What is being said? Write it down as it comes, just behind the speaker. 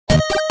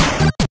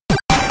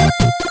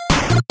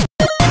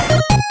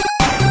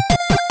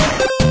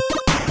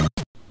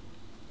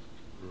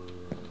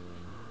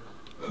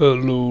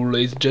Hello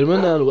ladies and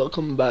gentlemen, and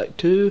welcome back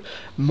to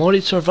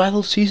Modded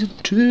Survival Season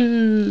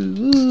 2!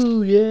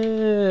 Woo,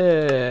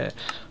 yeah!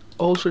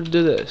 Also to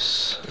do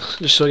this,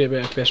 just so I get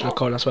better press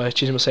record, that's why I'm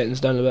changing my settings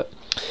down a bit.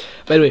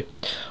 But anyway,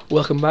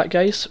 welcome back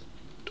guys,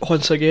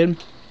 once again.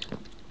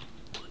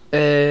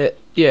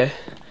 Yeah,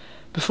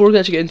 before we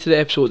actually get into the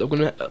episode, I'm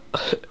going to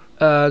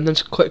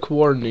announce a quick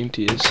warning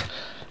to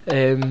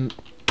you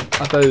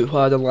about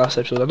what I done last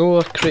episode. I know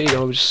I created,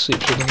 I'll just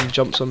sleep so nothing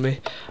jumps on me.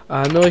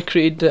 I know I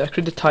created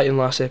the Titan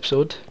last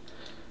episode,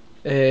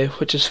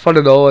 which is fun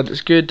and all, and it's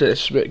good.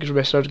 It's good for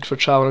messing around, good for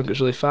traveling, it's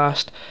really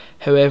fast.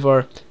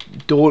 However,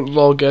 don't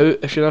log out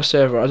if you're in a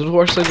server. I don't know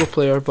if it's single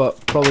player,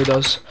 but probably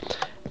does.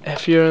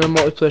 If you're in a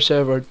multiplayer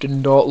server, do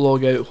not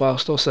log out while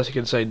still sitting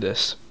inside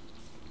this.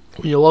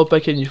 When you log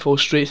back in, you fall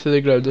straight through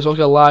the ground. It's like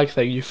a lag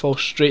thing. You fall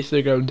straight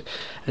through the ground,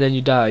 and then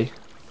you die.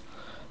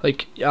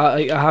 Like,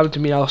 it happened to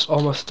me. I lost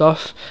all my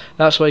stuff.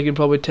 That's why you can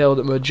probably tell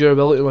that my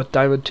durability with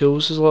diamond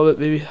tools is a little bit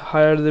maybe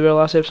higher than they were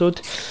last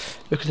episode,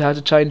 because I had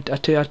to try and I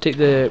take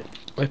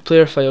my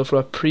player file from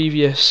a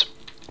previous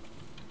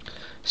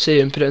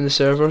save and put it in the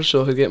server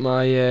so I could get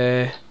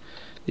my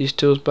these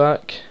tools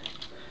back.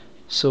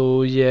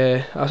 So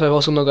yeah, I've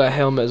also not got a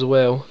helmet as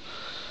well.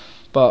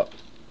 But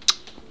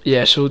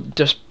yeah, so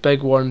just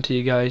big warning to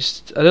you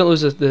guys. I didn't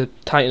lose the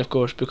Titan, of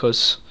course,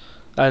 because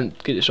I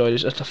didn't get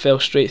destroyed. I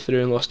fell straight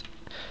through and lost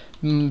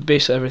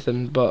basically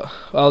everything, but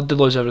I did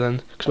lose everything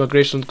because my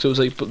gravestone, cause it was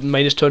like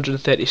minus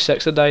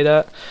 236 I died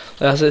at.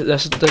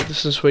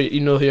 This is where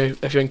you know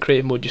if you're in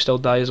creative mode you still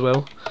die as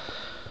well.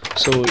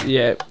 So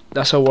yeah,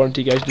 that's a warning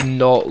to you guys, do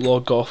not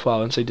log off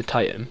while inside the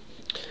Titan.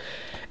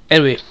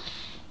 Anyway,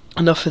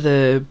 enough of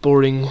the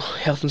boring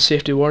health and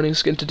safety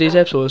warnings. Get into today's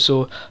episode.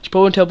 So as you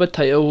probably tell by the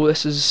title,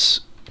 this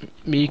is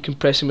me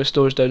compressing my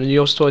storage down, and you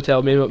also probably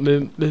tell me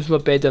move my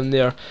bed down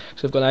there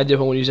because I've got an idea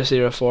of what I want to use this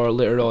area for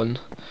later on.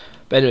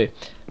 But anyway,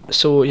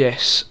 so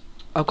yes,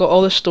 I've got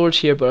all this storage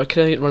here, but I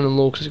kind of running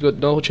low because I've got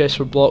no chest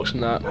for blocks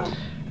and that,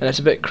 and it's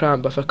a bit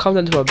cramped. But if I come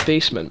into my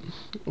basement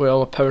where all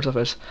my power stuff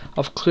is,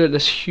 I've cleared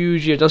this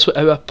huge area.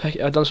 I've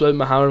done this without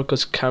my hammer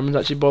because Cameron's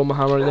actually bought my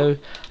hammer right now.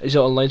 He's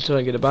not online, so I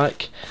can get it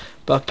back.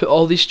 But I've put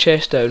all these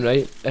chests down,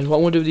 right? And what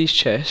I'm going to do with these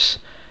chests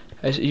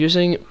is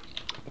using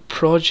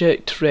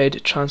Project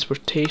Red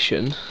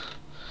Transportation.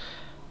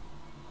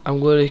 I'm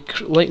going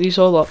to link these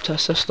all up to a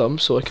system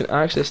so I can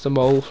access them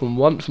all from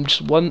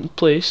just one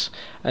place,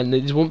 and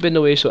these won't be in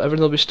the way, so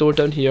everything will be stored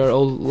down here,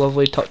 all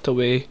lovely tucked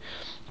away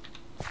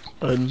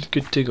and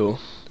good to go.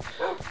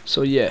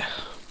 So yeah,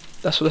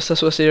 that's what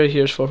this area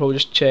here is for, probably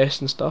just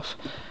chests and stuff.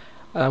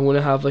 And I'm going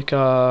to have like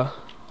a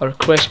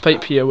request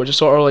pipe here, which is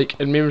sort of like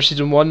in remember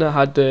season 1 I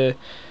had the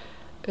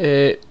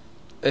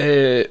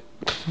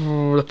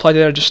Applied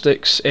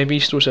Energistics ME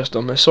store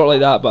system. It's sort of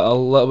like that, but a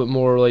little bit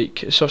more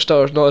like, it's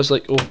still not as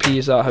like OP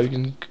as that, how you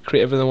can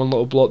create everything in one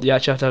little block. You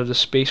actually have to have the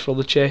space for all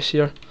the chests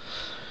here,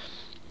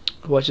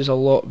 which is a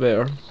lot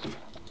better.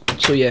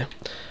 So yeah,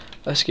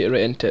 let's get right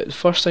into it.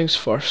 First things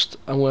first,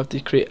 I'm going to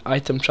have to create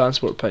item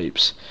transport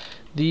pipes.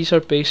 These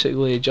are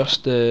basically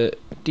just the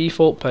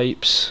default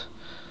pipes.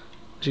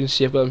 As you can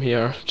see, I've got them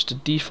here, just the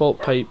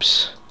default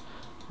pipes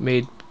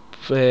made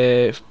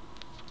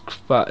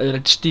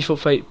just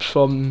default pipes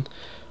from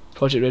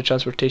Project Red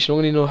Transportation. I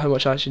don't really know how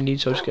much I actually need,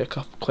 so I'll just get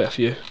quite a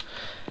few,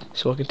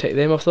 so I can take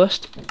them off the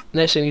list.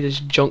 Next thing I need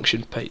is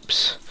junction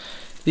pipes.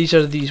 These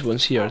are these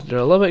ones here. They're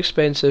a little bit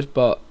expensive,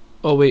 but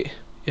oh wait,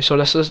 yeah, so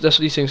this what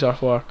these things are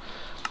for.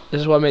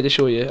 This is what I meant to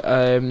show you.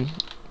 Well,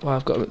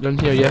 I've got them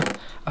here. Yeah,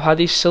 I've had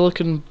these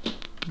silicon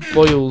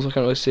boils, I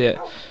can't really say it,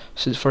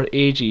 since for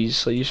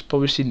ages. Like you've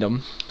probably seen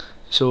them.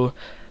 So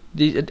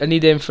I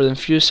need them for the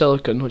infused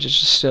silicon, which is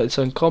just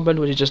silicon compound,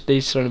 which is just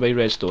these surrounded by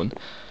redstone.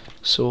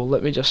 So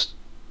let me just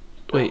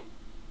wait.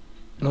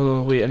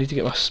 No, wait. I need to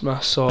get my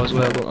saw as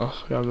well.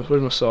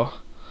 Where's my saw?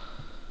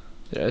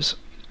 There it is.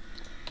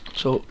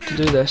 So to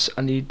do this,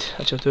 I need.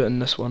 Actually, I'll do it in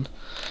this one.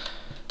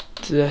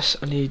 To do this,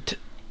 I need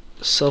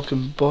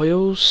silicon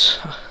boils,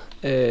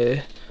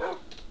 red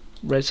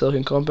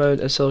silicon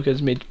compound, and silicon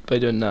is made by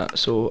doing that.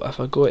 So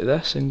if I go at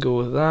this and go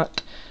with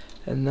that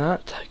and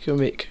that, I can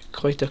make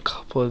quite a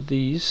couple of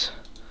these.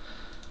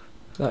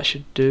 That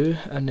should do,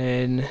 and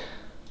then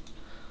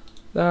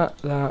that,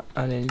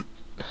 and then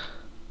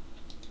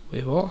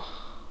wait, what?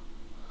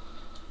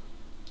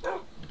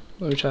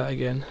 Let me try it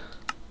again.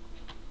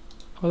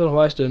 I don't know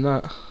why it's doing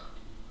that.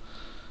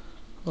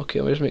 Okay,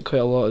 I'll just make quite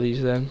a lot of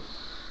these then.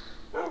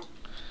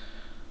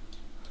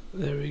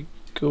 There we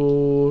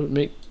go.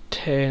 Make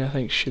 10, I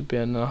think should be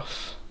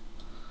enough.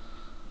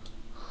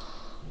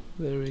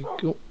 There we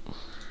go.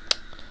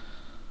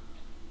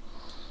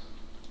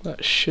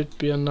 That should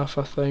be enough,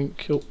 I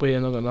think. Oh wait,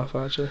 not enough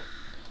actually.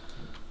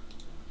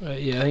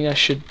 Right, yeah, I think that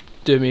should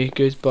do me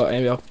good, but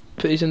anyway, I'll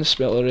put these in the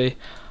smeltery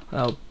and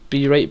I'll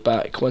be right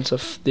back once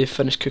they've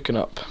finished cooking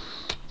up.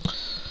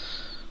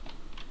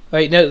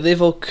 Right, now that they've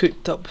all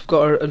cooked up, we've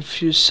got our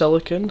infused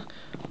silicon.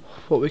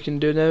 What we can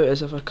do now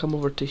is if I come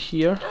over to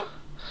here,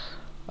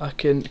 I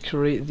can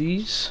create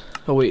these.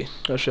 Oh wait,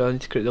 actually I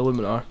need to create the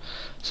Luminar.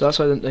 So that's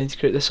why I need to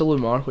create this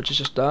Luminar, which is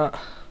just that.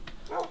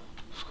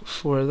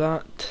 4 of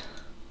that,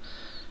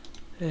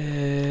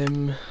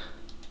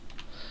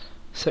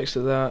 6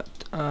 of that,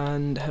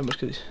 and how much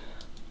could it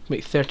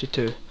make?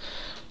 32.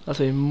 That's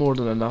more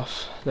than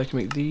enough. I can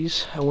make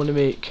these. I want to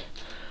need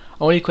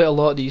quite a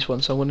lot of these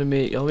ones, so I'll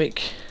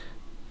make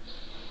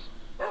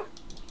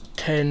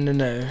 10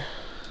 now.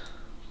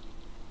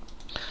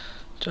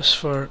 Just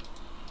so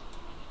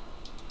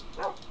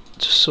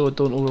I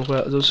don't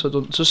overwhelm,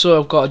 just so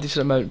I've got a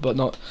decent amount, but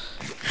don't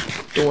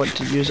want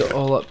to use it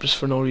all up just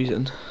for no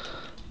reason.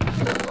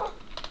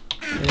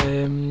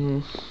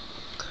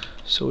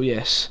 So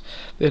yes,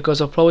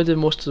 because I'll probably do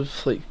most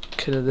of like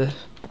kind of the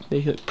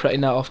making it pretty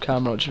nat off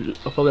camera, which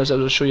I'll probably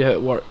show you how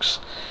it works.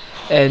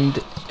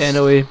 And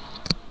anyway,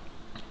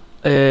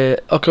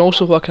 what I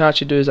can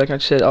actually do is I can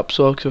actually set it up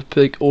so I can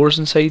put like ores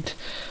inside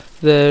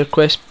the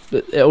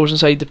ores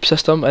inside the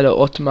system, and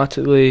it'll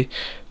automatically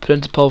put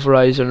into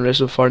pulverizer and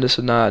resin furnace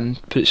and that,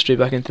 and put it straight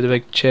back into the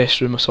big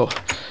chest room I saw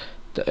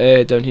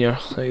down here,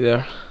 like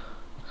there,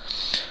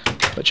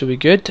 which will be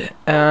good.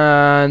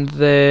 And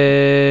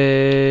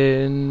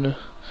then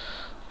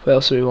what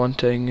else are we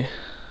wanting?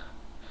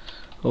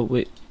 Oh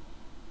wait,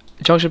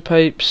 junction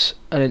pipes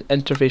and then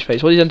interface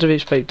pipes. What these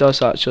interface pipe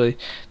does actually,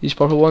 these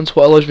purple ones,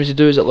 what it allows me to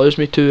do is it allows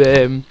me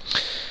to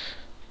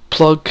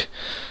plug.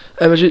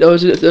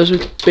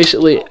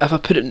 Basically, if I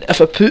put that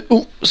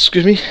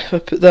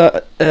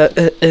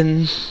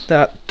in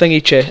that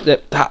thingy chest,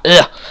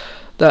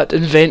 that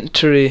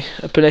inventory,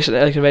 I put next to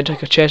like inventory,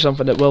 like a chest or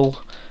something, it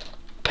will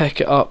pick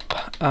it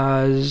up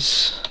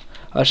as.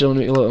 Actually, I want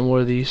to make a lot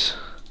more of these.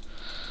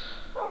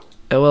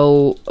 It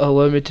will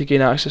allow me to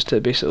gain access to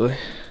it, basically.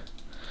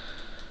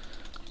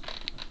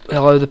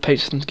 Allow the pipe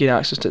system to gain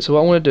access to it. So what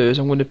I'm going to do is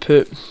I'm going to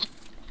put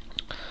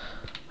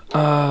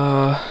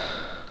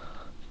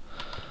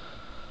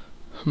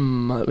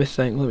let me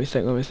think.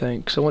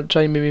 So I want to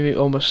try and maybe make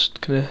almost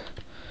kind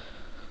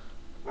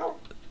of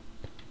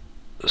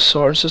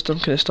sorting system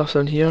kind of stuff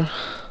down here.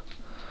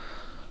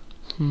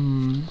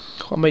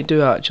 What I might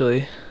do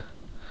actually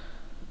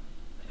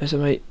is I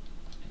might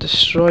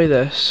destroy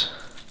this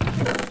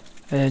and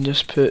then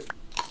just put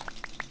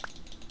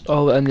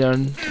all it in there,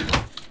 and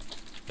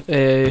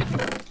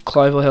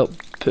Clive will help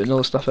putting all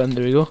the stuff in.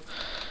 There we go.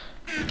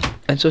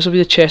 And so this will be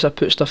the chest I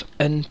put stuff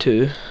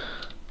into.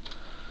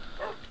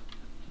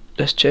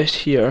 This chest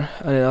here,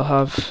 and then I'll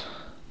have.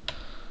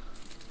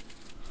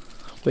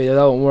 Wait, that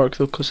won't work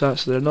though, because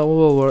that's there. No, it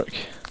will work.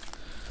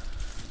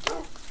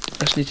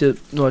 I just need to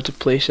know how to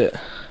place it.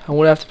 I'm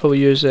gonna have to probably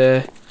use.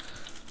 Why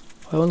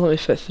won't let me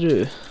fit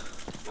through?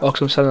 Oh,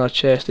 because I'm standing on a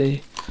chest. Eh?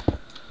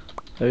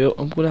 There we go.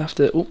 I'm gonna have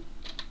to.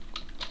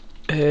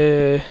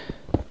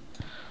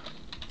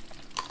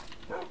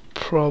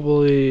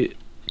 Probably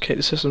connect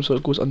the system so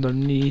it goes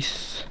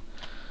underneath.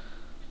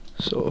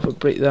 So if I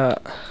break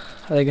that,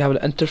 I think I have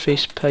an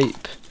interface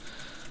pipe.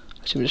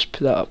 Actually, just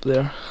put that up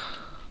there.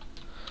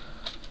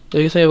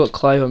 The good thing about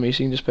Clive on me is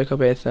you can just pick up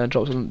anything and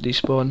drop them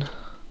despawn.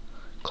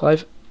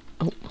 Clive,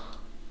 oh,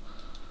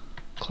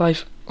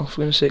 Clive, oh, for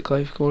goodness sake,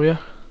 Clive, come over here.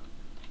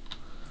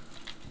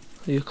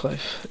 What are you,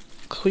 Clive?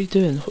 What are you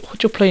doing?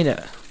 What you playing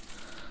at?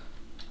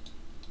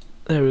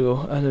 There we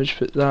go. And I'll just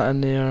put that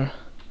in there.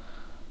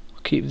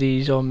 Keep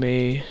these on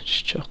me.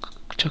 Just chuck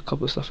a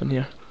couple of stuff in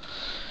here.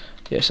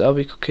 Yes, that'll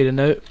be okay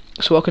now.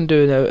 So what I can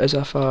do now is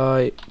if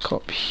I come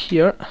up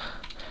here,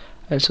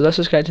 and so this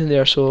is connected in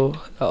there, so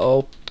that'll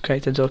all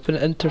connect in. So I'll put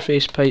an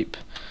interface pipe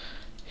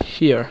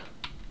here.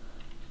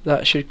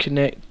 That should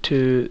connect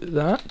to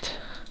that.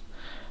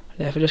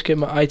 And if I just get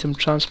my item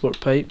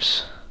transport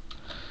pipes,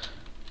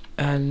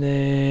 and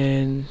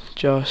then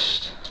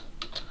just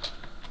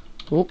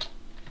put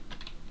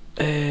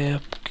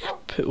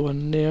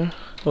one there.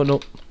 Oh no,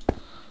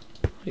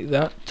 like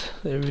that.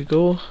 There we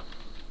go.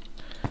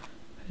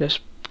 Just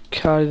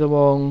carry them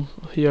along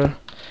here,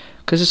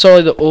 because it's all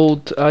like the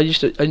old. I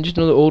used to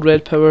know the old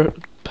red power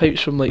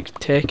pipes from like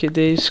Tekkit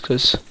days,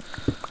 because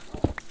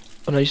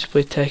when I used to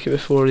play Tekkit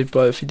before they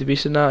brought out Feed the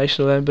Beast and that, I used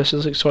to know them, but this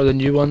is like sort of the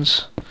new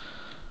ones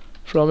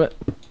from it,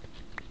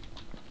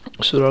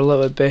 so they're a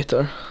little bit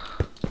better.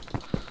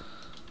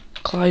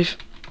 Clive,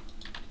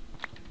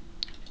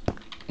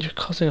 you're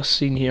causing a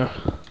scene here.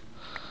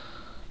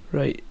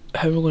 Right,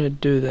 how am I going to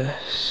do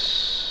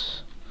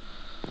this?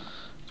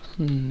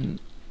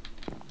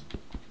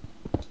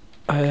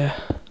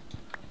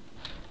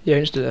 Yeah,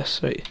 let's do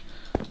this. Right,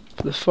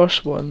 for the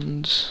first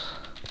ones,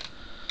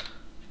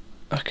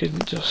 I can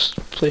just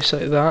place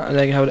like that, and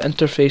then I can have an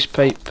interface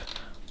pipe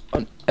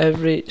on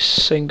every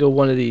single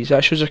one of these.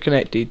 That shows they're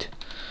connected.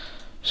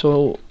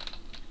 So,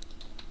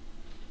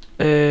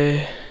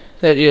 yeah,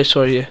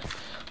 sorry, yeah.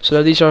 So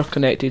now these are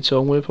connected. So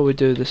I'm going to probably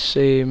do the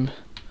same,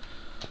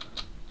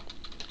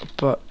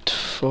 but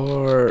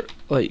for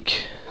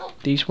like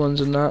these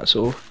ones and that.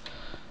 So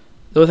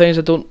the only thing is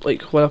I don't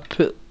like when I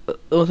put. The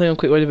only thing I'm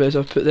quite worried about is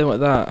if I put them like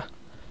that.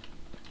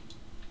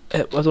 I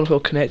don't know if it'll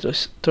connect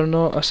or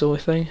not. That's the only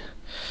thing.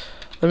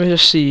 Let me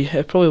just see.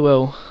 It probably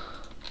will.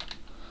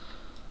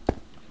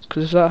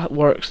 Because if that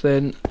works,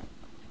 then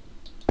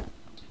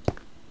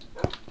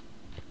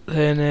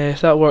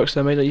if that works,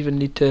 then I might not even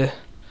need to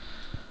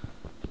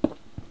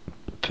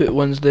put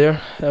ones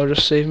there. It'll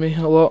just save me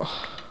a lot.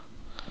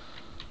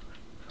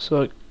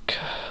 So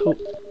oh,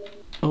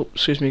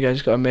 excuse me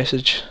guys, got a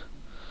message.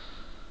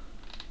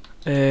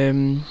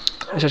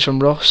 This is from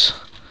Ross.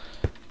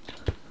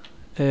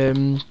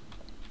 So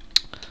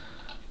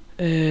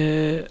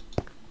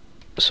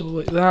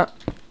like that.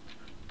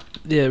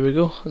 There we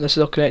go. And this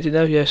is all connected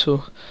now. Yeah.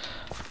 So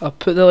I'll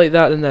put that like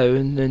that now,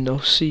 and then I'll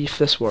see if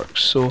this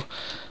works. So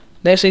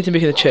next thing to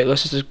make in the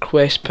checklist is the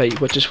request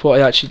pipe, which is what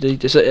I actually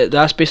need.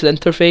 That's basically the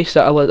interface.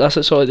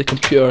 That's sort of the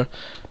computer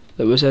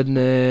that was in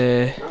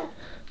the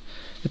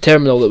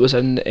terminal that was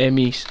in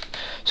ME.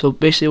 So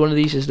basically one of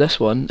these is this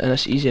one, and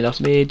it's easy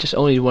enough made. Just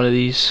only one of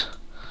these.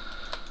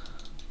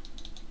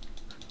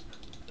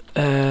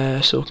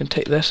 So we can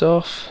take this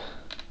off.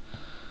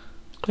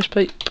 Request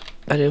pipe,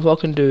 and then what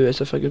I can do is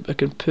if I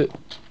can put,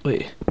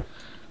 wait,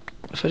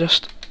 if I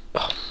just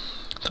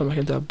come back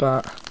into a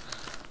bat.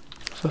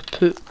 If I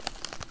put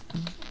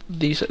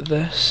these like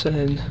this and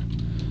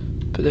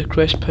then put the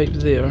request pipe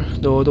there.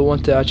 No, I don't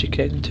want to actually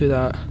connect into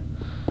that.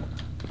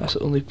 That's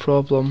the only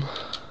problem.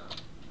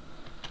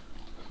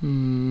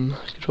 I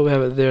could probably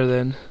have it there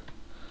then.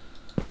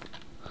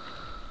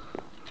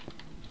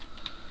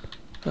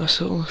 That's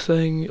the only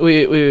thing.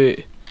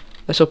 Wait.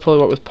 This will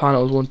probably work with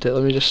panels, won't it?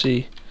 Let me just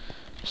see.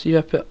 See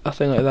if I put a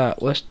thing like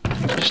that. Let's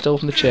just still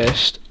open the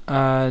chest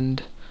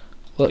and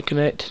will it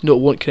connect? No,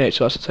 it won't connect,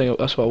 so that's the thing.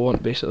 That's what I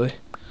want basically.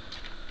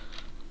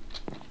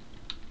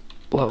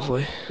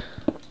 Lovely.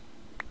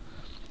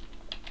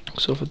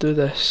 So if I do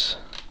this,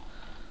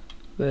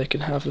 then I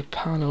can have the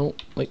panel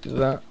like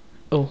that.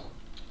 Oh.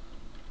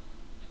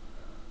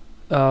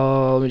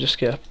 Let me just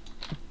get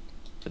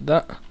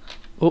that.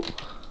 Oh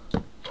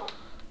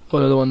no, I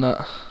don't want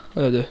that.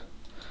 What do I do?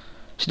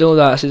 So you don't know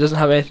that, so it doesn't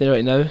have anything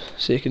right now,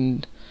 so you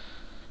can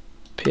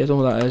pay. I don't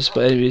know what that is,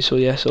 but anyway, so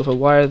yeah, so if I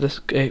wire this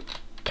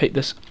pipe,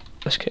 this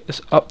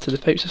up to the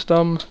pipe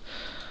system.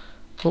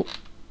 Oh.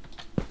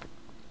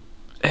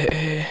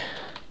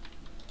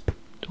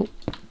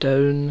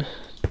 Down.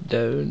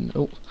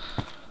 Oh,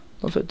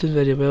 not fit doing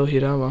very well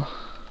here, am I?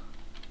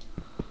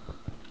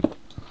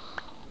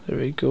 There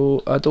we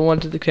go. I don't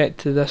want it to connect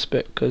to this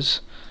bit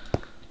because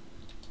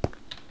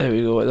there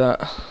we go, like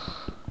that.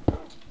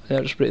 And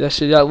I'll just break this.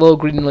 See that little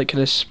green like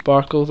kind of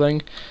sparkle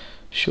thing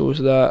shows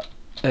that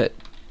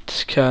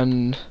it's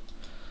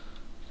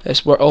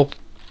all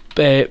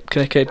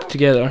connected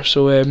together.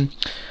 So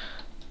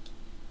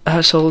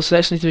so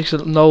next I need to make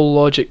some null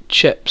logic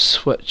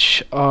chips,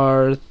 which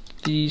are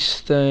these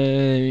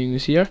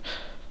things here,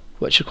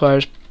 which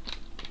requires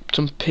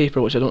some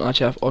paper, which I don't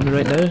actually have on me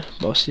right now,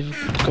 but I'll see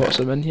if I've got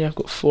some in here. I've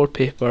got 4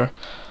 paper.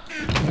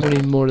 I'm gonna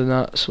need more than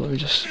that, so let me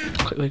just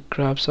quickly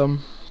grab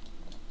some.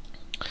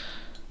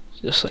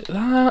 Just like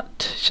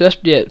that. So that's,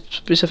 yeah,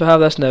 basically if I have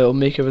this now, it'll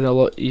make everything a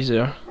lot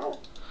easier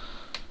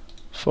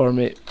for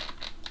me.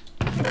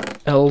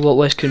 A lot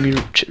less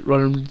commute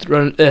running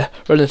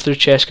through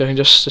chest, I can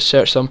just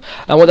search them.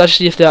 I want to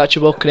actually see if they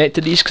actually will connect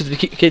to these, because if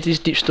they get these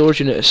deep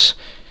storage units,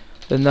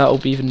 then that'll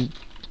be even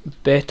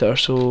better.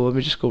 So let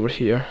me just go over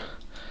here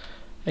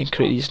and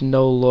create these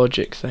null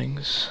logic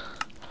things.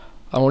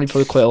 I will need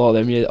probably quite a lot of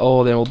them. Yeah,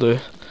 all of them will do.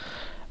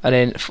 And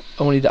then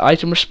I will need the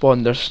item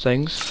responders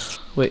things.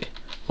 Wait,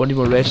 I need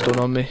more redstone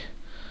on me.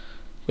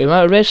 Wait, am I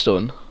out of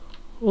redstone?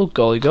 Oh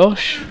golly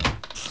gosh.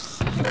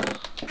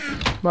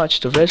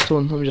 Matched of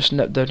redstone. Let me just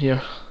nip down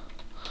here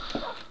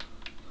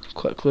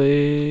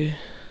quickly.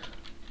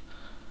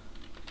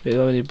 Wait, I don't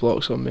have any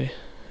blocks on me.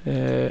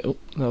 Oh,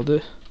 that'll do.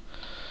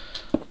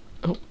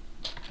 Oh,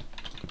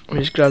 let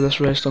me just grab this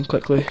redstone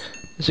quickly.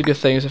 It's a good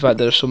thing is the fact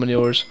that there's so many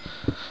ores.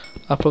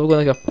 I'll probably go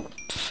like a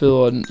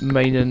full-on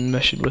mining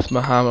mission with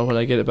my hammer when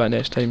I get it back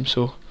next time.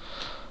 So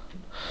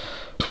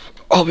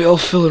I'll be all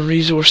full of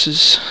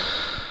resources.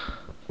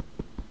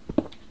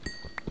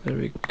 There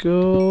we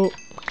go.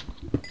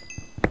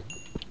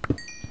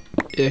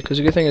 Yeah, because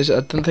the good thing is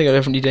I didn't think I'd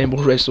ever need any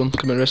more redstone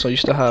coming redstone I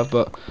used to have,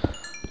 but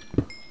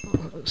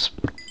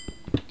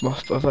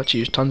I've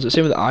actually used tons of it.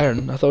 Same with the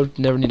iron. I thought I'd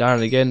never need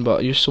iron again, but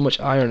I used so much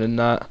iron in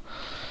that.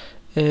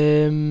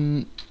 Let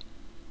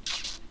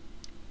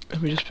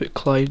me just put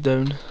Clive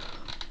down.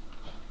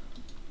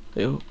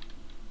 There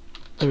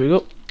we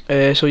go.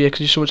 So yeah, because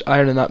there's so much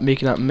iron in that,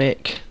 making that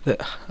mech,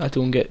 that I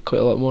don't get quite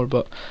a lot more.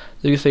 But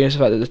the good thing is the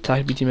fact that the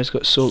Attack B team has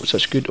got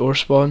such good ore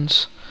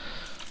spawns,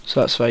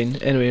 so that's fine.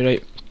 Anyway,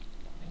 right.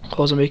 What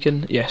was I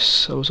making?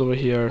 Yes, I was over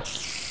here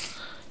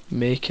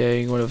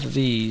making one of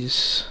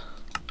these.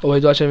 Oh, I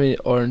don't actually have any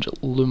orange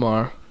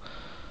Lumar.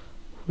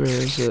 Where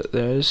is it?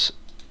 There's,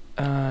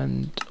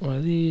 and one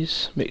of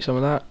these. Make some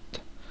of that.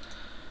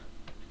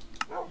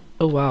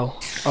 Oh wow,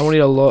 I will need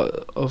a lot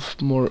of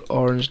more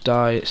orange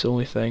dye. It's the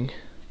only thing.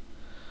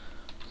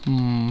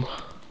 Yeah,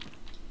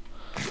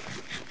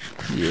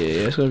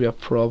 it's gonna be a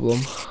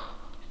problem.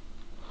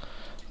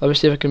 Let me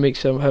see if I can make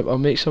some. I'll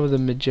make some of the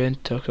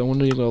magenta, because I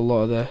want to need a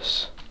lot of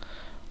this.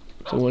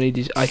 So I will need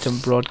these item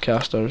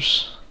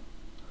broadcasters.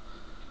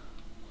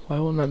 Why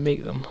won't that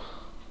make them?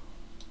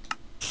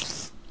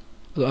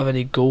 I don't have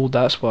any gold,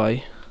 that's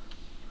why.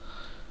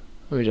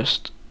 Let me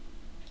just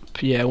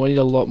Yeah, we need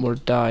a lot more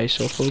dye,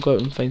 so if we'll go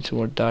out and find some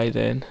more dye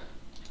then.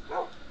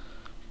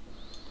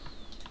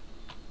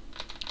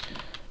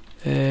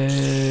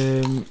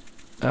 And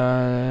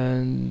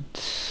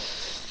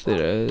there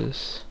it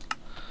is.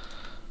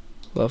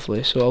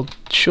 Lovely. So I'll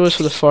show us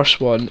for the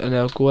first one, and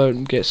I'll go out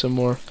and get some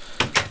more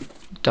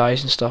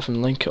dyes and stuff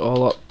and link it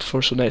all up for,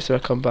 so next time I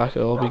come back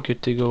it'll all be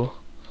good to go.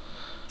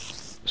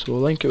 So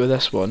we'll link it with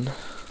this one.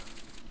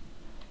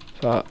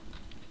 If I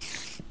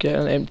get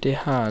an empty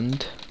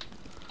hand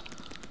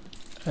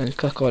and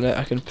click on it,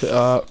 I can put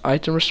a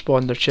item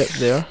responder chip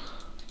there.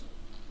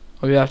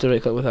 Or maybe I have to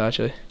right click with it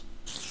actually.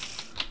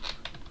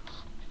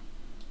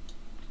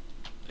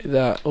 Like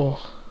that. Oh.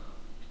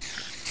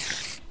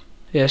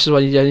 Yeah, this is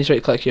what I need to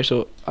right click here.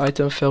 So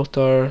item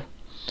filter.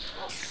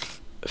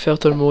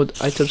 Filter mode,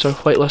 items are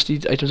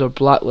whitelisted, items are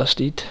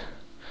blacklisted.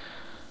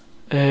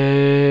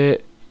 I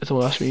don't know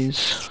what that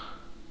means.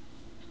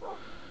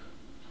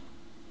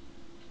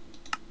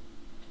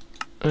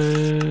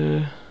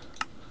 I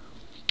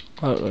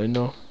don't really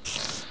know.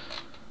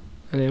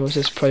 Anyway, what's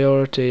this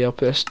priority? I'll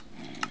put this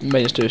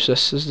 -2, so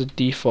this is the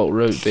default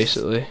route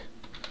basically.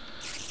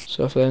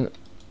 So if then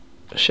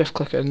shift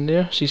click it in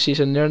there, so you see it's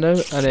in there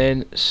now, and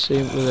then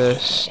same with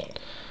this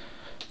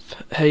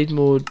hide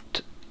mode.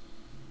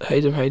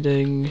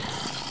 Hiding,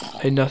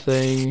 hide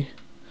nothing,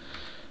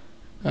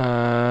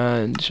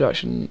 and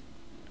distraction.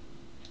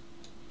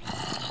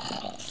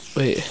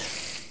 Wait,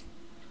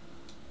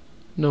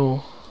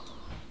 no,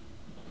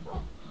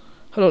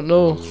 I don't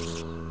know.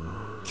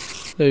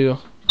 There you go.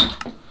 Can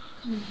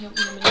you help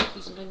me in a minute,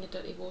 please, and bring the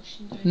dirty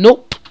washing down?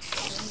 Nope,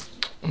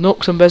 nope,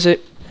 'cause I'm busy.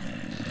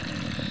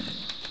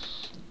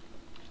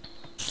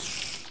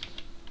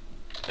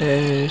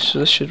 So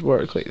this should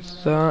work like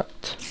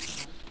that.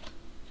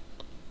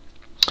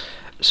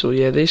 So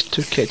yeah, these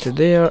two connected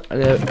there,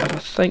 and I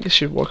think this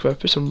should work if I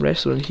put some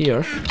redstone in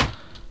here.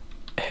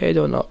 Head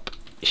on up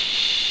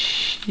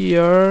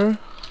here,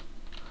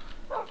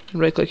 and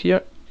right click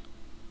here.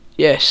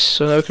 Yes,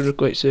 so now we can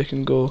go, so we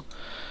can go.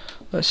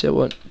 Let's say I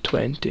want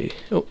 20.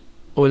 Oh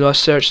no, that's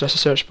search. That's a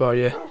search bar,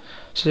 yeah.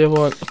 So I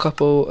want a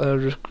couple.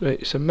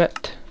 Right,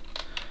 submit.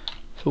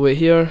 So wait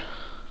here.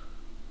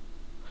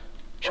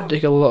 Should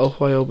take a little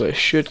while, but it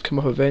should come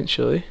up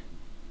eventually.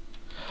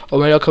 Oh,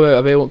 it might not come out.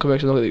 I bet it won't come out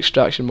because I'm looking at the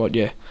extraction mod.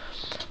 Yeah.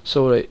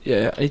 So right,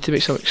 yeah, I need to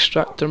make some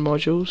extractor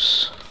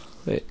modules.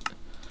 Wait.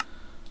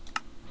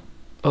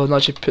 I'll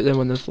actually put them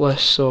on this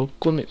list. So I'll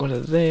go and make one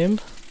of them.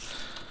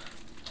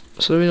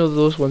 So we know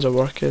those ones are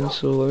working.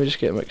 So let me just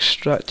get my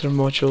extractor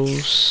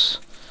modules.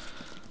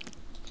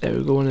 There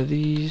we go. One of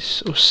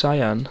these. Oh,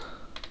 cyan.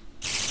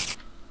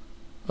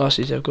 Oh, I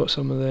see. I've got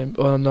some of them.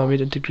 Oh no, I made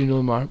it into green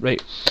Omar.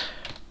 Right.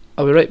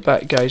 I'll be right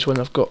back, guys, when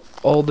I've got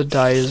all the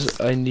dyes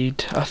I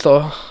need. I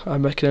thought I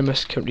kind of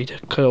miscounted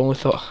because I only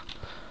thought,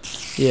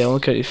 yeah, I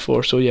only counted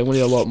 4. So yeah, I'm gonna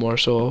need a lot more.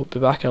 So I'll be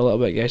back in a little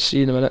bit, guys. See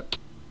you in a minute.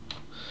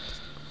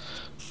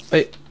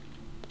 Right,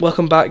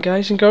 welcome back,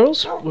 guys and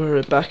girls.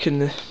 We're back in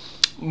the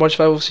Mod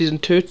Survival Season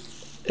 2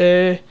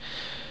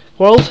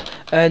 world,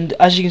 and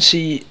as you can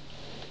see,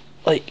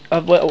 like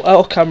I've went out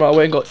of camera. I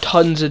went and got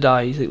tons of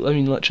dyes. Like, I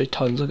mean, literally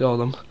tons. Look at all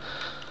them.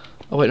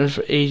 I went on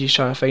for ages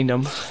trying to find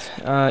them.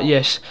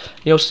 Yes,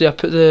 you also see I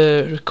put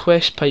the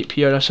request pipe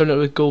here and I surrounded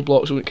it with gold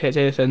blocks so it won't catch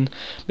anything,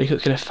 make it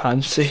look kind of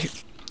fancy.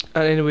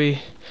 And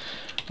anyway,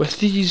 with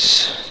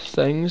these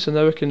things, and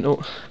now we can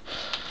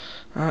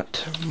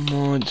at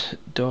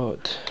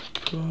mod.project.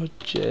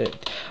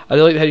 I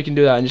really like how you can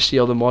do that and just see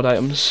all the mod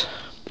items.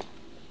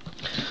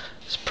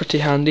 It's pretty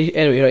handy.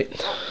 Anyway,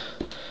 right.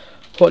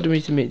 What do we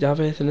need to make? Do I have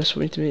anything this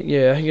we need to make?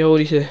 Yeah, I think I will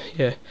need to.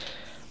 Yeah,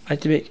 I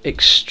need to make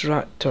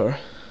extractor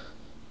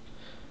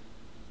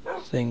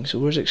thing. So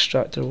where's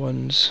extractor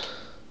ones?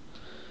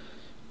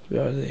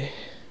 Where are they?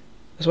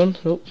 This one?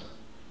 Nope.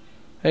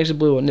 I think it's the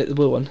blue one. The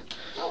blue one.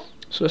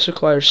 So this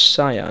requires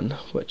cyan,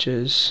 which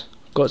is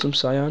got some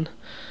cyan,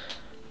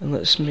 and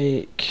let's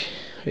make.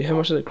 Wait, how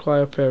much does it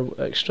require per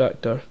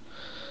extractor?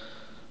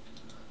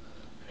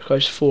 It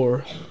requires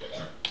 4.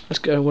 Let's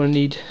get. I'm gonna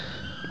need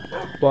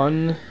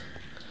one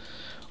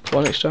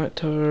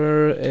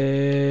extractor. So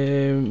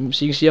you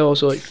can see I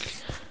also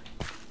like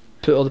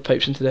put all the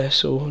pipes into this.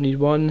 So we need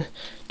 1,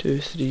 2,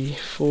 3,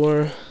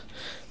 4,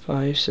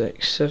 5,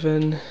 6,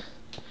 7,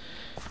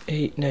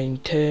 8, 9,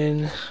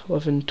 10,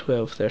 11,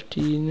 12,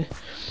 13,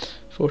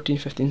 14,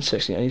 15,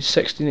 16. I need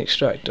 16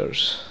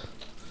 extractors.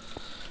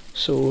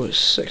 So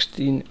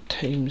 16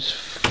 times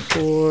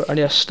 4. I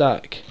need a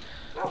stack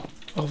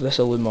of this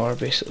Illumar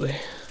basically,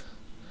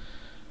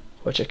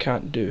 which I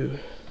can't do.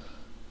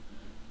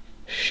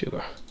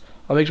 Sugar.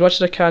 I'll make as much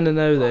as I can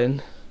now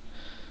then.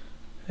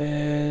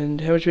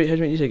 And how do you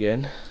make these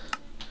again?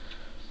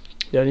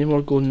 Yeah, I need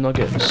more gold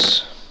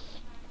nuggets.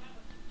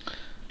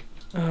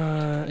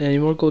 Yeah, I need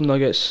more gold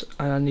nuggets,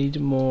 and I need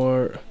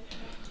more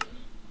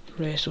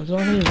redstone. Do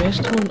I have any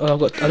redstone? Oh,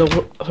 I don't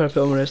know where I put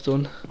all my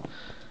redstone.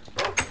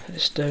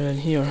 It's down in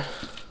here,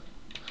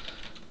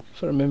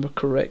 if I remember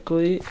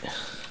correctly.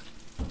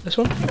 This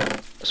one?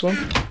 This one?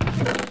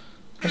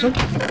 This one?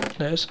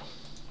 There it is.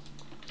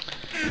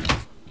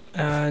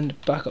 and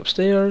back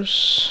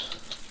upstairs.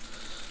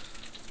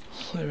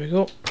 There we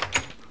go.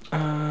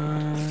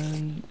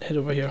 And head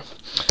over here.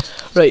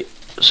 Right,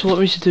 so what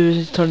we need to do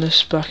is turn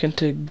this back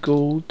into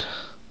gold.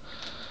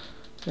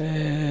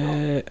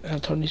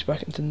 And turn these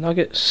back into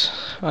nuggets.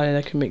 And then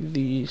I can make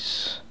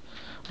these.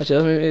 Actually,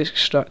 let me make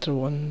extractor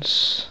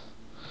ones.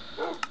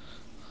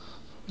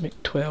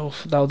 Make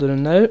 12. That'll do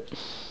them now.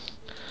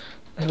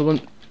 And we're going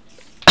to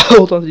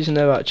hold on to these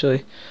now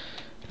actually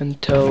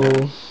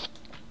until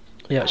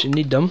we actually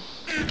need them.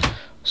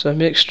 So I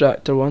made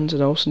extractor ones,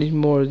 and I also need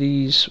more of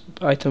these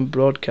item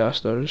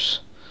broadcasters.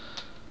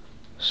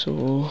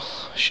 So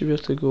I should be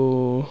able to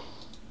go.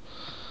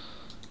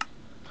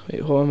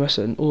 Wait, what am I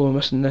missing? Oh, I'm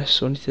missing this,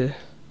 so I need to.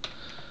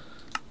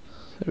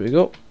 There we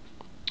go.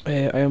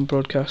 Item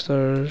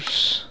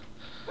broadcasters.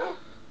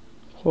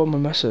 What am I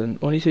missing?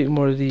 Oh, I need to make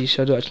more of these.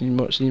 So I don't actually need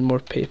more. I need more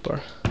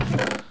paper.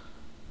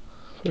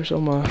 Where's all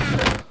my?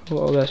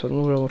 All this? I don't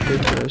know where all my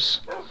paper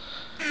is.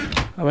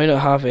 I might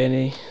not have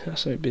any.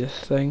 That might be the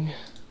thing.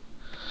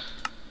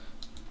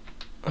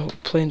 I've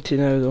got plenty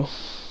now though.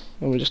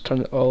 I'm going to just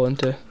turn it all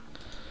into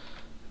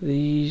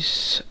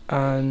these,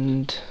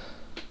 and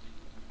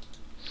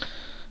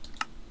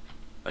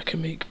I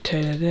can make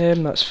 10 of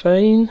them, that's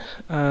fine.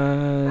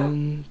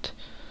 And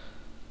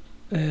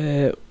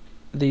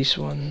these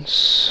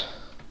ones,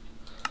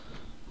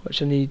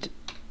 which I need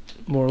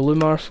more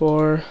Lumar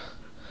for,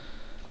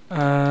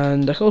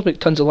 and I can also make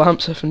tons of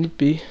lamps if I need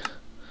be.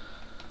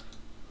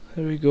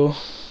 There we go.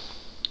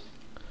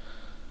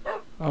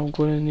 I'm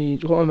going to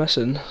need, what am I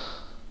missing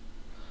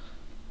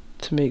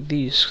to make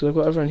these? Because I've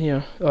got everything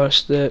here. Oh,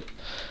 it's the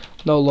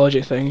no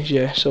logic things,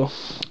 yeah. So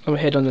I'm going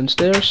to head on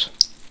downstairs.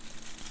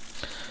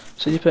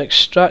 So you put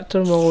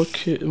extractor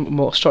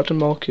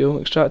molecule,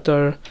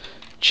 extractor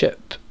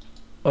chip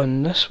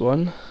on this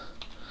one.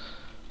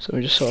 So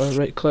we just sort of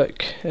right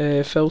click,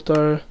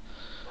 filter.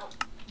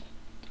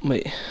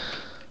 Wait.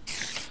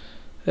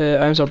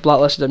 Items are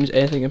blacklisted, that means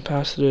anything can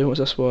pass through.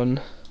 What's this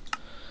one?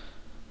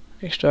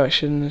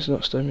 Extraction is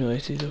not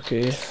stimulated,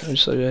 okay. I'm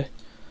just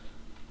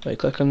right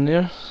click on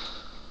there.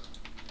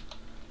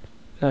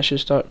 And I should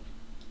start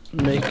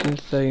making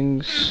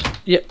things.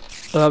 Yep,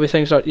 that'll be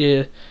things that,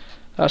 yeah,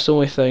 that's the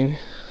only thing.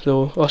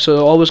 So, oh, so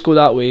it'll always go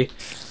that way.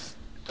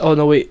 Oh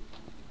no, wait.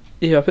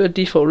 Yeah, I put a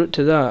default route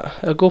to that.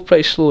 It'll go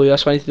pretty slowly,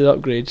 that's why I need to do the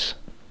upgrades.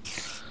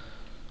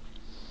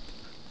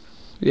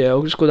 Yeah,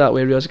 I'll just go that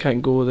way, I realise I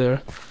can't go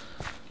there.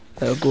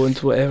 It'll go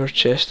into whatever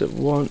chest it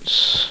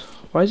wants.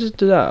 Why does it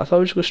do that? I thought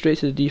we should go straight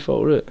to the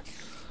default route.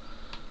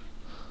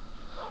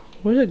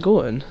 Where's it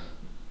going?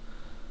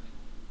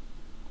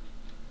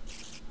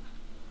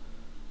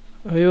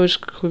 Oh, you always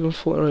keep on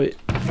floating right.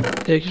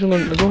 Yeah, keep on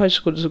going. I don't know how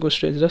it doesn't go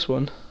straight to this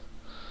one.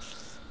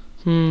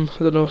 I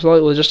don't know. It's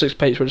like logistics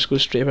pipes where it just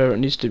goes straight wherever it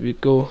needs to be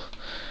go.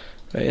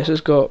 Right, this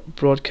has got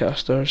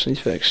broadcasters. I need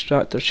to put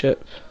extractor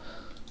chip.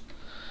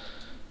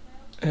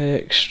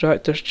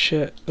 Extractor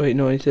chip. Wait,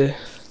 no, I need to.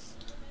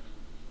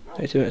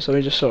 Wait a minute. So let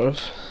me just sort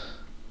of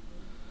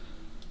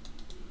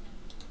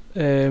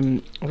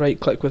right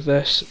click with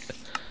this.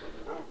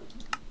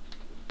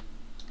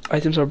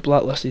 Items are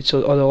blacklisted,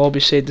 so they'll all be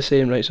saved the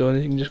same, right? So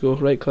you can just go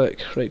right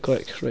click, right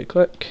click, right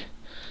click.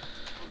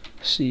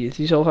 See if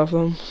these all have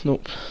them.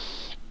 Nope.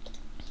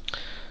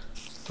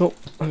 Nope.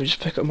 Let me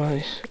just pick up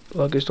my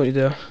luggage. Don't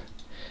you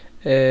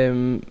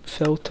dare.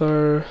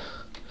 Filter.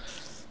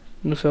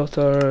 No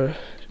filter.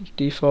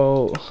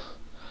 Default.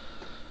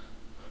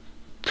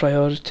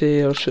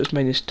 Priority. Or so it's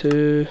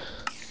 -2.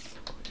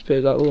 Put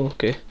it that low.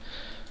 Okay.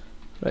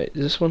 Right.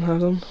 Does this one have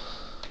them?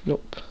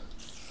 Nope.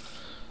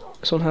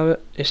 This one have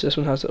it? Yes, this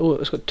one has it. Oh,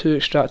 it's got 2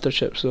 extractor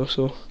chips though,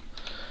 so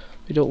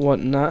we don't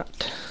want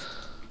that.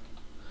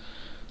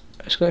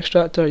 It's got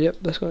extractor, yep,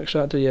 that's got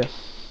extractor, yeah.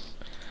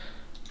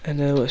 And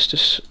then let's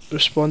just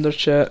responder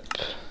chip,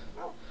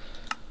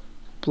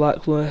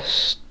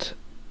 blacklist.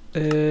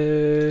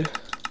 Okay,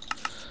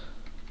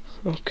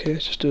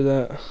 let's just do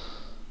that.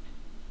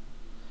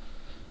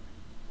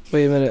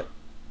 Wait a minute.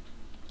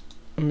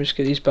 Let me just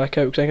get these back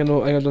out because I think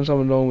I've done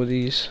something wrong with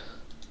these.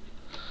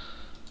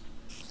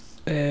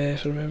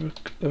 If I remember,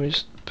 let me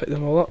just pick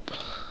them all up.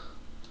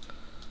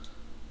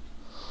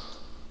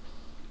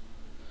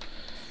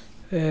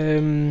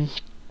 On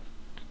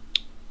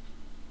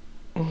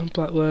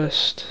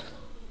blacklist,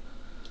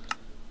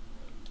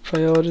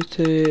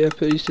 priority. I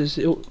put these to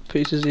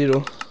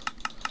zero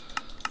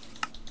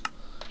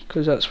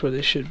because that's where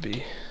they should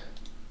be.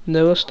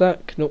 Vanilla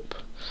stack, nope.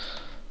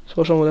 So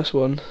what's wrong with this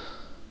one?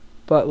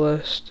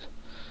 Blacklist.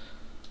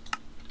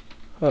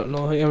 I don't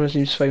know. I think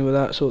everything seems fine with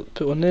that. So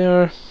put one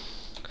there.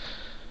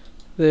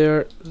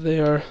 There,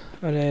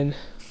 and then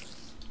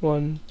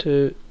 1,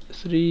 2,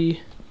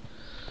 3.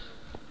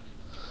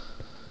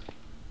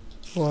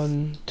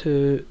 1,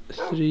 2,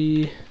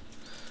 3.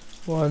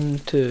 1,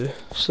 2.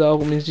 So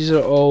that means these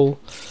are all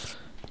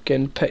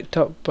getting picked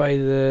up by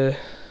the.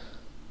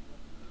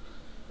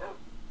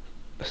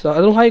 So I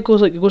don't know how it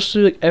goes. Like it goes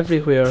through like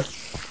everywhere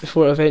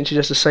before it eventually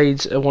just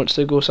decides it wants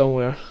to go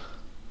somewhere.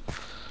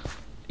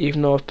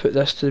 Even though I've put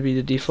this to be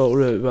the default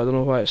route, but I don't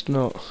know why it's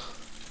not.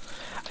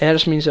 And that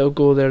just means it'll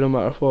go there no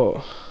matter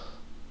what.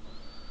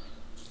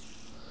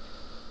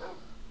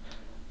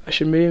 I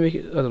should maybe make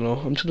it, I don't know,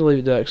 I'm just going to leave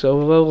it there because it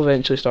will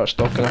eventually start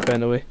stocking up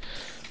anyway.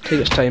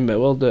 Take its time, but it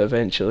will do it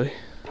eventually.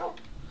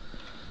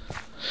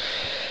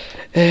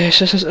 So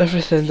this is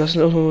everything, doesn't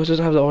it? Oh, it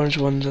doesn't have the orange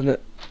ones in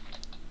it.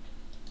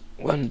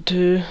 1,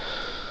 2.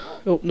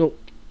 Oh, no.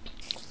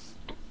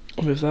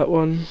 I'll move that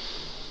one.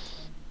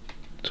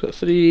 It's got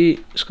 3,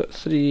 it's got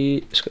 3,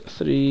 it's got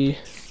 3.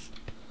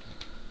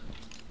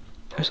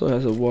 This only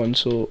has a 1,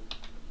 so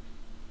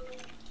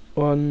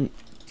 1,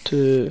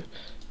 2,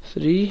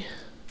 3.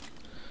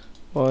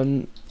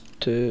 1,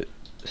 2,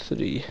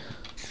 3.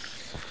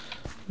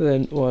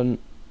 Then 1,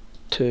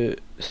 2,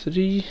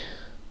 3.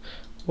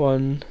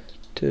 1,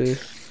 2,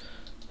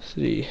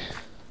 3.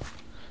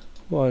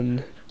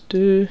 1,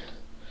 2,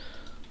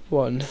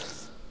 1.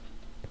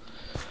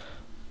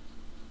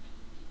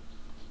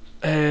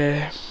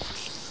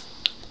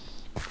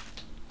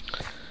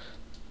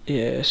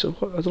 Yeah, so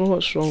I don't know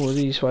what's wrong with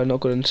these, why I'm not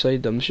going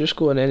inside them. They should just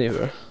go in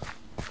anywhere.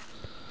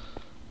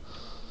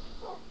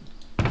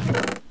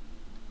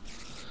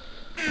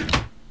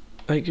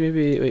 Like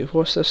maybe, wait,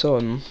 what's this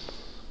on?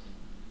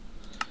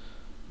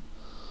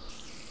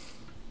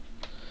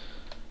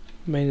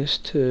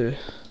 -2.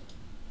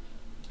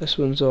 This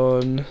one's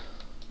on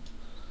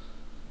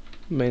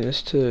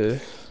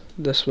 -2.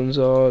 This one's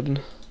on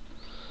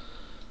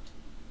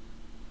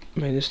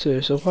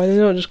 -2. So why are they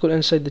not just going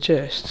inside the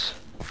chests?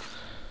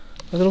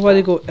 I don't know why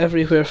they go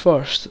everywhere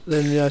first,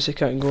 then realise they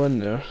can't go in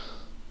there.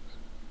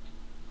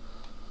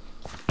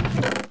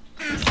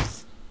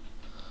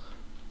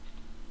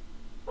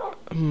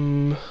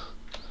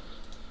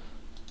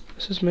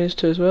 This is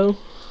 -2 as well.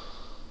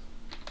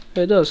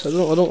 It does. I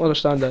don't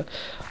understand that.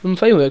 I'm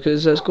fine with it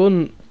because it's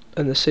going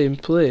in the same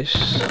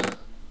place.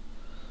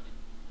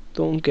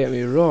 Don't get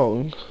me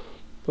wrong,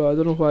 but I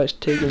don't know why it's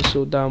taking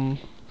so damn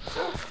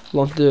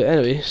long to do it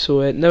anyway.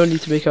 So now we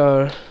need to make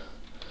our.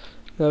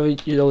 Now we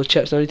use all the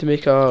chips. Now we need to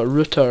make a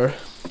router.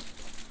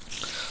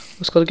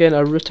 Let's call it again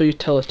a router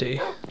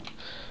utility,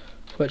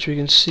 which we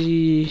can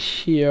see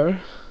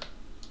here.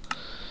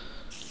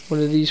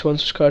 One of these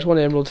ones requires 1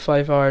 emerald,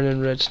 5 iron,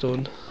 and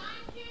redstone.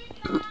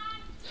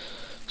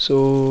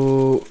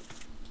 So,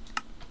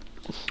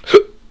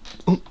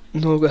 oh,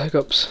 no, I've got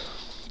hiccups.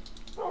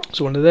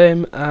 So one of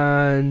them,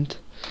 and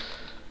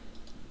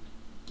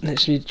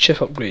next we need chip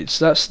upgrades.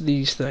 That's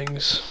these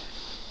things,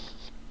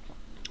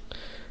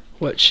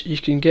 which you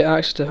can get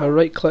access to if I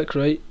right click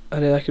right,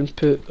 and then I can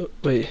put,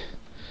 wait,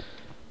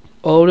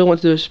 all I really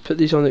want to do is put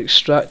these on the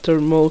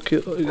extractor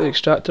molecule,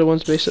 extractor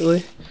ones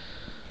basically.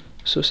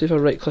 So see if I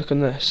right click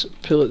on this,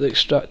 pull out the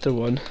extractor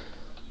one,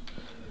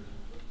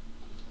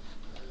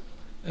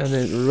 and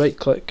then right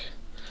click,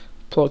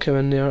 plug him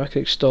in there, I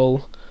can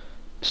install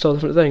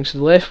different things. So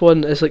the left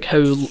one is like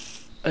how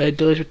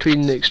delays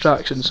between the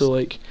extraction, so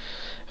like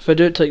if I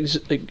do it to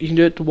like you can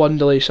do it to 1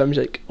 delay, so that means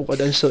like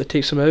what instantly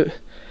takes them out,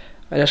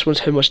 and this one's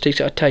how much it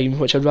takes at a time,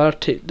 which I'd rather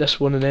take this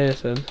one than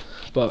anything,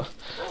 but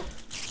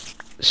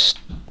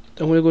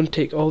I'm going to go and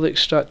take all the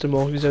extractor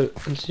molecules out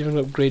and see if I can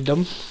upgrade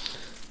them,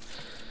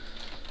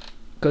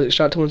 because the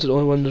extractor ones are the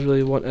only ones I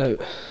really want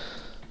out.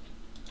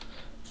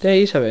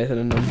 These have anything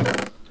in them.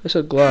 It's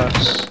a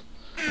glass.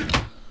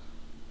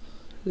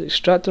 The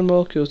extractor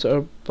molecules that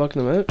are bugging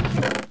them out.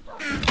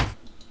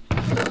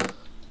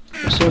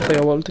 That's the only thing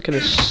I want them to kind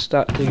of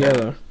stack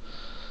together,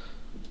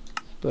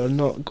 but I'm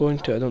not going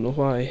to. I don't know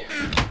why.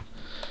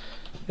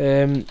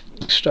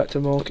 Extractor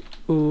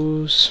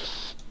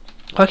molecules.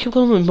 I keep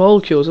calling them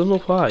molecules. I don't know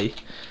why.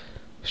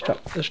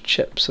 There's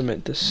chips. I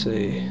meant to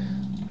say.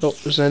 Oh,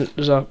 there's a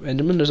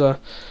Enderman. There's a.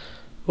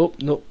 Oh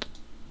nope.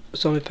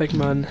 Zombie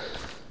Pigman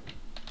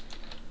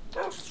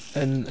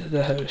in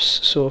the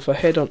house. So if I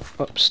head on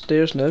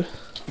upstairs now,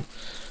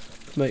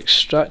 my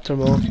extractor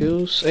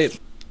molecules,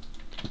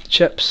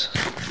 chips.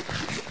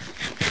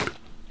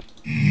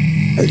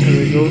 There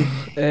we go.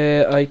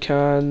 I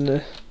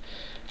can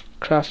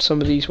craft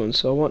some of these ones.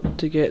 So I want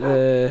to get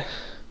the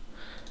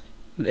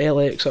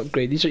LX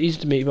upgrade. These are easy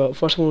to make, but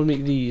first I want to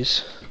make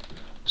these.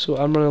 So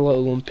I'm running a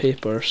little on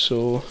paper.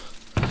 So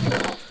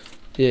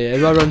yeah,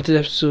 I'll run to the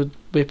episode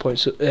waypoint.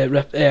 So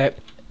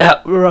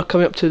we're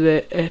coming up to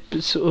the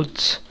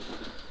episode's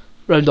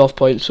round off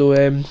point. So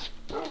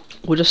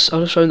I'll just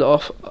round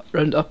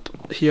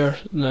up here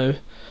now.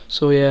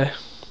 So yeah,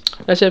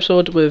 next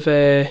episode with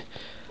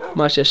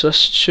match this. So this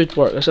should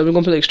work. So I'm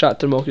going to put the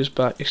extractor molecules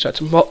back. Why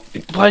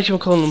do I keep on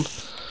calling them?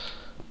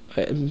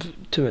 Right, in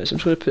 2 minutes. I'm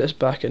just going to put this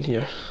back in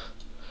here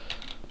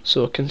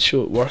so I can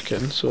show it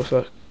working. So if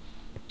I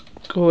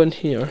go in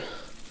here,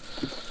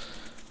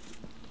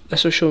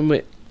 this will show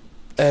me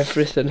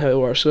everything how it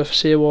works. So if I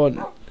say I want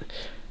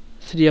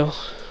 3, I'll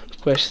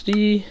request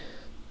 3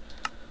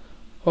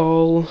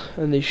 all,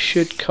 and they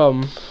should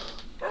come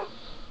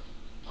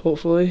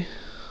hopefully.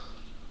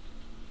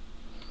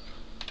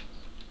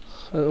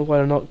 I don't know why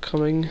they're not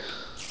coming.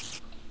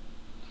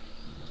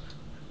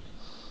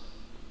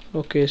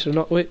 Okay, so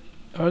not, wait,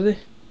 are they?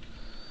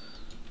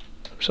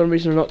 For some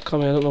reason they're not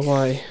coming, I don't know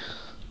why.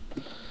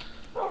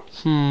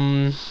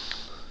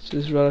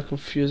 This is rather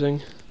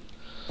confusing.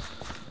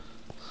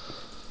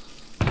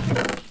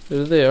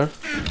 They're there.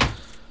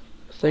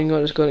 Thing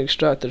on is going to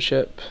extract their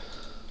ship.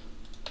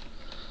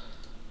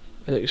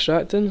 Is it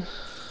extracting?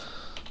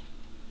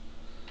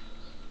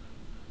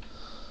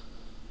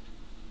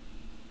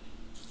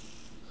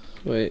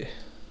 Wait.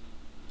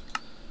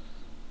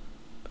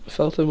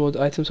 Filter mode,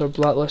 items are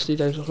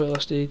blacklisted, items are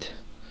whitelisted.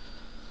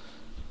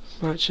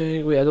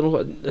 Matching, wait, I don't know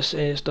what this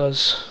NS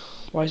does.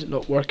 Why is it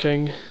not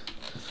working?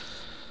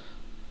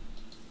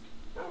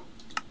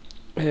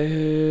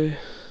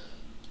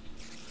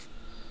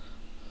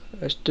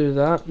 Let's do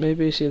that,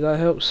 maybe, see if that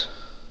helps.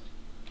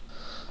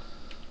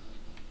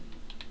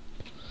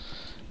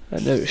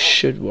 And now it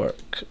should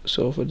work.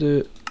 So if we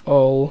do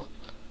all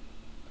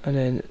and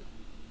then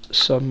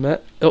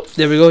submit. Oh,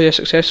 there we go, yeah,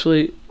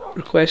 successfully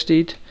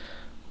requested.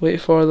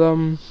 Wait for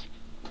them.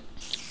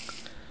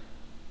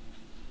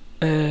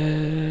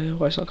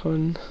 Why is it not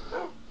coming?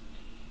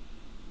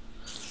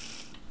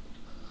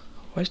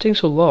 Why is it taking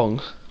so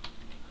long?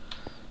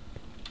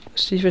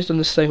 Let's see if it's done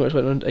this thing where it's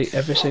went on like,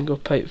 every single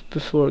pipe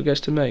before it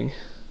gets to Ming.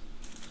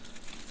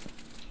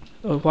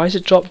 Oh, why is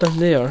it dropped down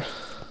there?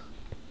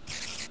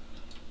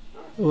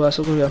 Oh, that's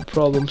not going to be a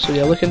problem. So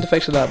yeah, look into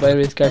fixing that. But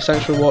anyways, guys,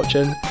 thanks for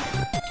watching.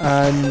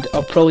 And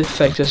I'll probably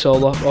fix this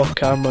all up off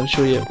camera and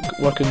show you it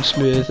working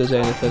smooth as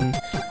anything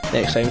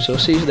next time. So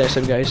see you next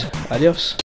time, guys. Adios.